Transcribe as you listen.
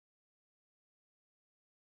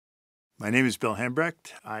My name is Bill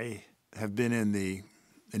Hambrecht. I have been in the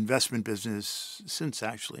investment business since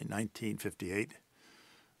actually 1958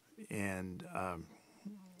 and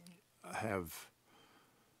have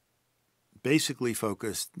basically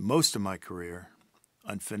focused most of my career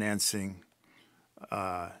on financing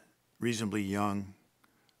reasonably young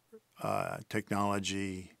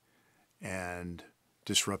technology and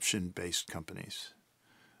disruption-based companies.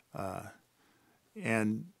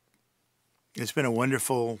 And it's been a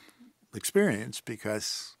wonderful experience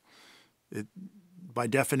because by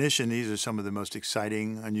definition, these are some of the most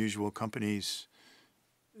exciting, unusual companies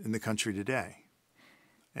in the country today.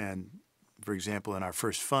 And for example, in our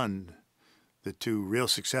first fund, the two real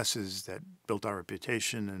successes that built our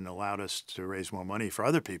reputation and allowed us to raise more money for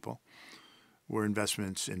other people were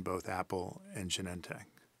investments in both Apple and Genentech.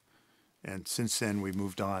 And since then, we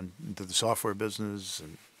moved on into the software business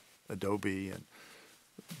and Adobe and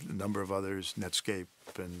a number of others, Netscape.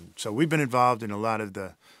 And so we've been involved in a lot of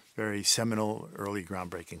the very seminal, early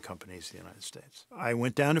groundbreaking companies in the United States. I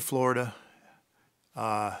went down to Florida in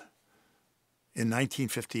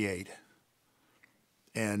 1958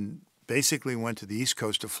 and basically went to the east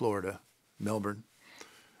coast of Florida, Melbourne,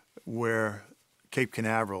 where Cape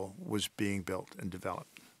Canaveral was being built and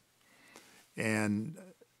developed. And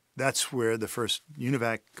that's where the first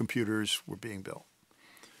UNIVAC computers were being built.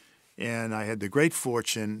 And I had the great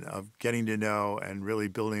fortune of getting to know and really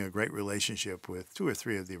building a great relationship with two or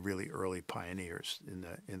three of the really early pioneers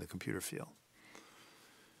in the computer field.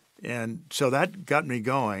 And so that got me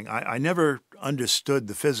going. I never understood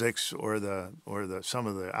the physics or some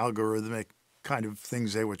of the algorithmic kind of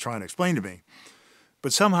things they were trying to explain to me.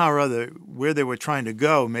 But somehow or other, where they were trying to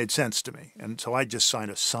go made sense to me. And so I just kind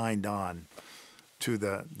of signed on to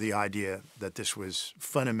the idea that this was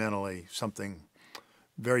fundamentally something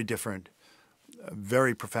very different,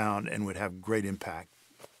 very profound, and would have great impact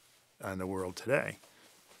on the world today.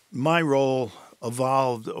 My role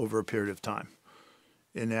evolved over a period of time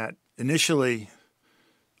in that initially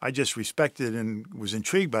I just respected and was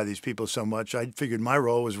intrigued by these people so much, I figured my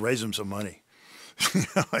role was raise them some money.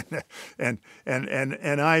 and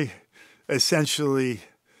I essentially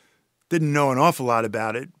didn't know an awful lot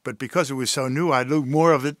about it, but because it was so new, I knew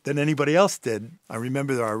more of it than anybody else did. I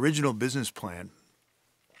remember our original business plan,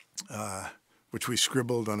 which we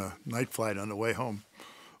scribbled on a night flight on the way home,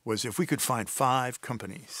 was if we could find 5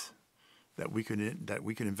 companies that we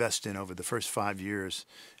could invest in over the first 5 years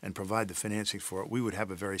and provide the financing for it, we would have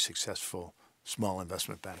a very successful small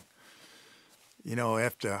investment bank. You know,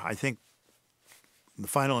 after I think the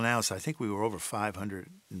final analysis, I think we were over 500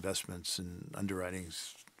 investments and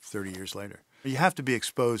underwritings 30 years later. You have to be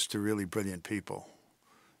exposed to really brilliant people.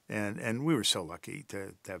 And we were so lucky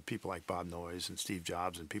to have people like Bob Noyes and Steve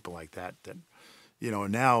Jobs and people like that, you know,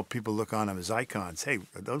 now people look on them as icons. Hey,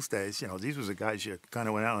 those days, you know, these were the guys you kind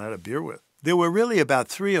of went out and had a beer with. There were really about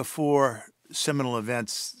 3 or 4 seminal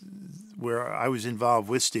events where I was involved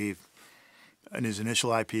with Steve in his initial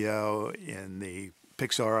IPO, in the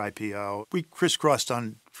Pixar IPO. We crisscrossed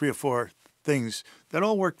on 3 or 4 things that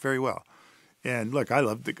all worked very well. And look, I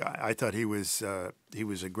loved the guy. I thought he was a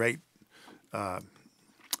great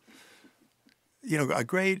a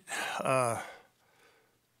great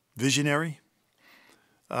visionary.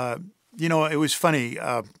 You know, it was funny.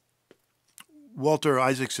 Walter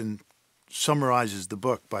Isaacson summarizes the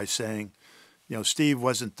book by saying, you know, Steve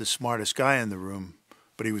wasn't the smartest guy in the room,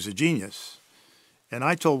 but he was a genius. And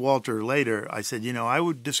I told Walter later, I said, you know, I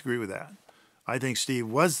would disagree with that. I think Steve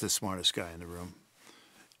was the smartest guy in the room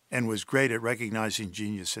and was great at recognizing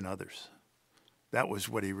genius in others. That was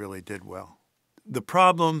what he really did well. The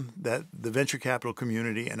problem that the venture capital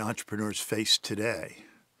community and entrepreneurs face today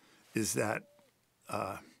is that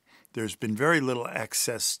there's been very little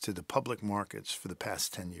access to the public markets for the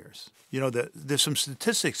past 10 years. You know, there's some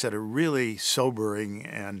statistics that are really sobering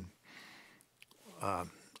and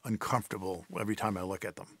uncomfortable every time I look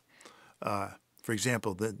at them. For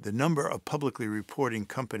example, the number of publicly reporting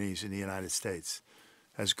companies in the United States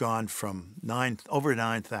has gone from over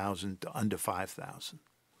 9,000 to under 5,000.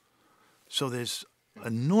 So there's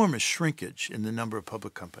enormous shrinkage in the number of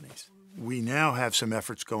public companies. We now have some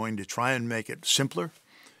efforts going to try and make it simpler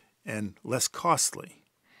and less costly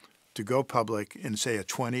to go public in, say, a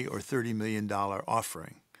 $20 or $30 million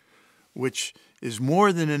offering, which is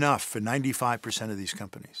more than enough for 95% of these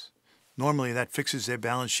companies. Normally, that fixes their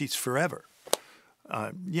balance sheets forever.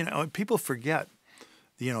 You know, people forget,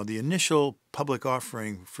 you know, the initial public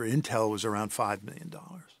offering for Intel was around $5 million.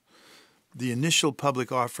 The initial public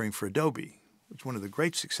offering for Adobe was one of the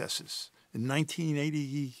great successes in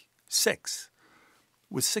 1986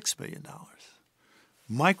 was $6 million.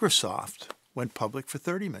 Microsoft went public for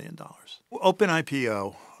 $30 million. Open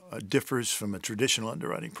IPO differs from a traditional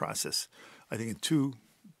underwriting process, I think, in two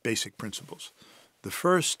basic principles. The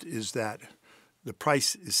first is that the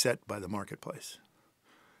price is set by the marketplace.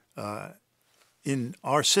 In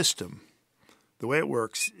our system, the way it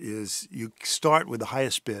works is you start with the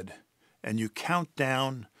highest bid and you count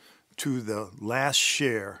down to the last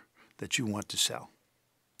share that you want to sell.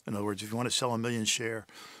 In other words, if you want to sell 1 million share,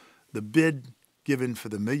 the bid given for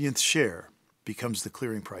the millionth share becomes the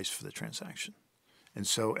clearing price for the transaction. And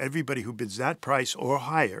so everybody who bids that price or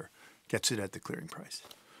higher gets it at the clearing price.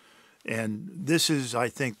 And this is, I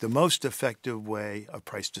think, the most effective way of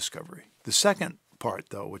price discovery. The second part,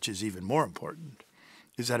 though, which is even more important,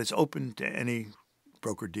 is that it's open to any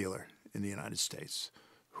broker-dealer in the United States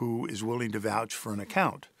who is willing to vouch for an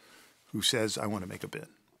account who says, I want to make a bid.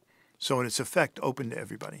 So in its effect, open to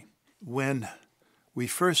everybody. When we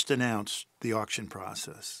first announced the auction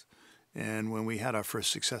process and when we had our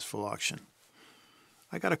first successful auction,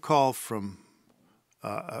 I got a call from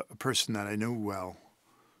a person that I knew well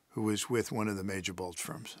who was with one of the major bulge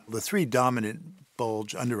firms. The three dominant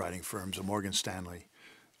bulge underwriting firms are Morgan Stanley,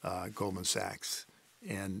 Goldman Sachs,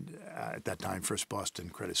 and at that time, First Boston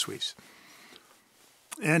Credit Suisse.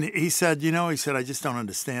 And he said, I just don't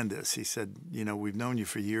understand this. He said, we've known you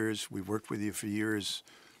for years. We've worked with you for years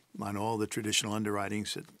on all the traditional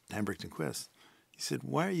underwritings at Hambrecht and Quist. He said,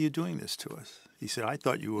 why are you doing this to us? He said, I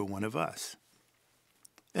thought you were one of us.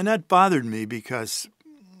 And that bothered me because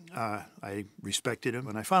I respected him.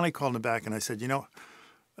 And I finally called him back and I said,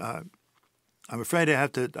 I'm afraid I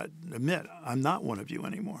have to admit I'm not one of you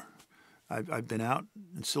anymore. I've been out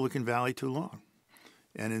in Silicon Valley too long.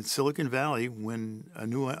 And in Silicon Valley, when a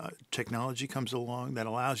new technology comes along that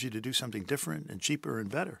allows you to do something different and cheaper and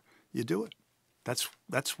better, you do it.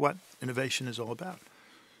 That's what innovation is all about.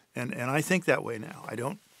 And I think that way now. I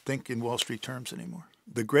don't think in Wall Street terms anymore.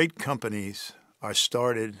 The great companies are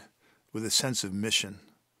started with a sense of mission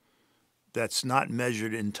that's not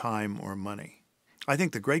measured in time or money. I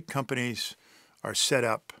think the great companies are set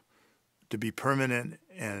up to be permanent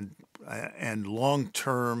and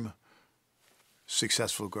long-term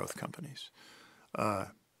successful growth companies.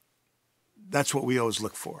 That's what we always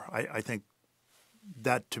look for. I think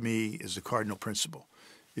that, to me, is the cardinal principle.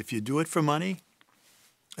 If you do it for money,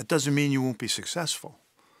 that doesn't mean you won't be successful.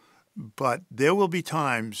 But there will be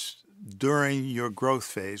times during your growth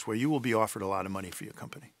phase where you will be offered a lot of money for your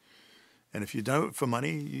company. And if you do it for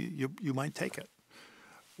money, you might take it.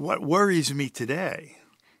 What worries me today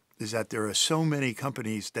is that there are so many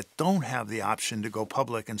companies that don't have the option to go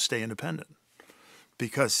public and stay independent.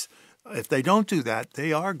 Because if they don't do that,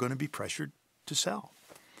 they are going to be pressured to sell.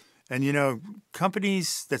 And,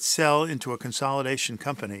 companies that sell into a consolidation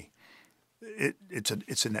company,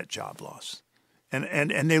 it's a net job loss.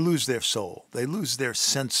 And they lose their soul. They lose their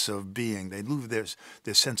sense of being. They lose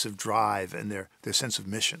their sense of drive and their sense of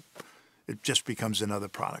mission. It just becomes another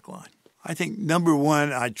product line. I think, number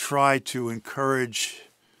one, I try to encourage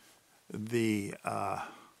the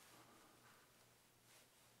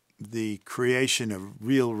creation of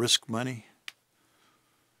real risk money.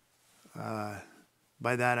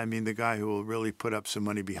 By that, I mean the guy who will really put up some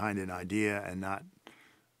money behind an idea and not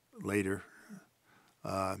later.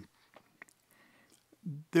 There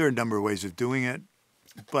are a number of ways of doing it,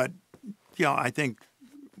 but I think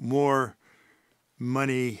more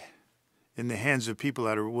money in the hands of people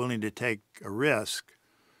that are willing to take a risk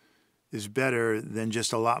is better than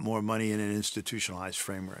just a lot more money in an institutionalized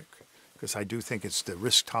framework, because I do think it's the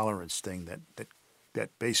risk tolerance thing that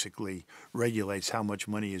basically regulates how much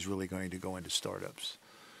money is really going to go into startups.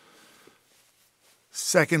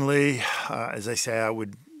 Secondly, as I say, I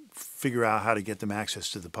would figure out how to get them access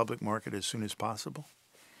to the public market as soon as possible,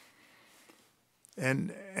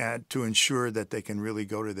 and to ensure that they can really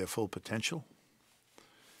go to their full potential.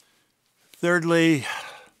 Thirdly,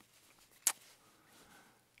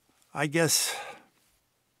 I guess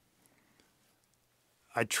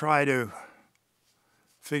I try to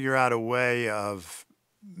figure out a way of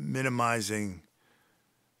minimizing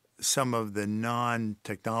some of the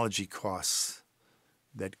non-technology costs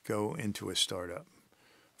that go into a startup.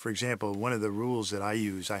 For example, one of the rules that I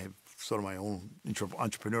use, I have sort of my own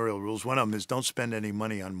entrepreneurial rules. One of them is don't spend any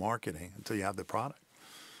money on marketing until you have the product.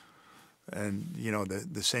 And,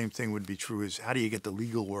 the same thing would be true is how do you get the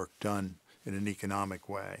legal work done in an economic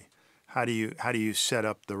way? How do you set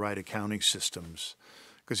up the right accounting systems?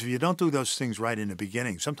 Because if you don't do those things right in the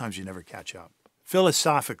beginning, sometimes you never catch up.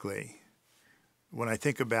 Philosophically, when I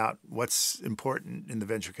think about what's important in the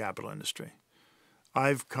venture capital industry,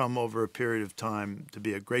 I've come over a period of time to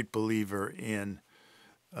be a great believer in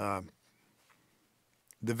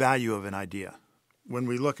the value of an idea. When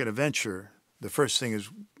we look at a venture, the first thing is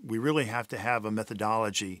we really have to have a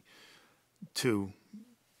methodology to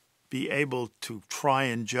be able to try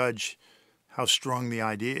and judge how strong the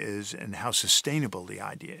idea is and how sustainable the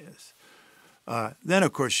idea is. Then,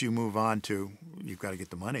 of course, you move on to you've got to get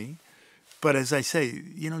the money. But as I say,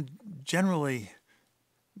 generally,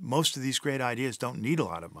 most of these great ideas don't need a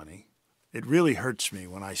lot of money. It really hurts me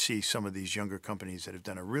when I see some of these younger companies that have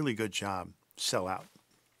done a really good job sell out.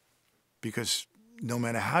 Because no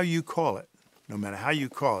matter how you call it,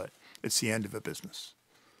 it's the end of a business.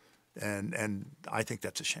 And I think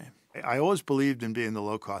that's a shame. I always believed in being the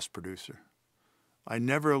low-cost producer. I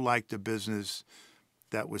never liked a business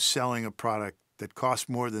that was selling a product that cost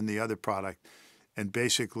more than the other product, and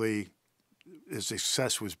basically its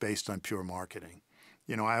success was based on pure marketing.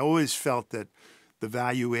 I always felt that the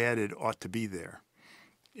value added ought to be there.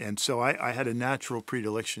 And so I had a natural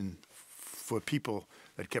predilection for people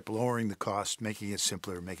that kept lowering the cost, making it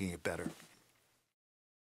simpler, making it better.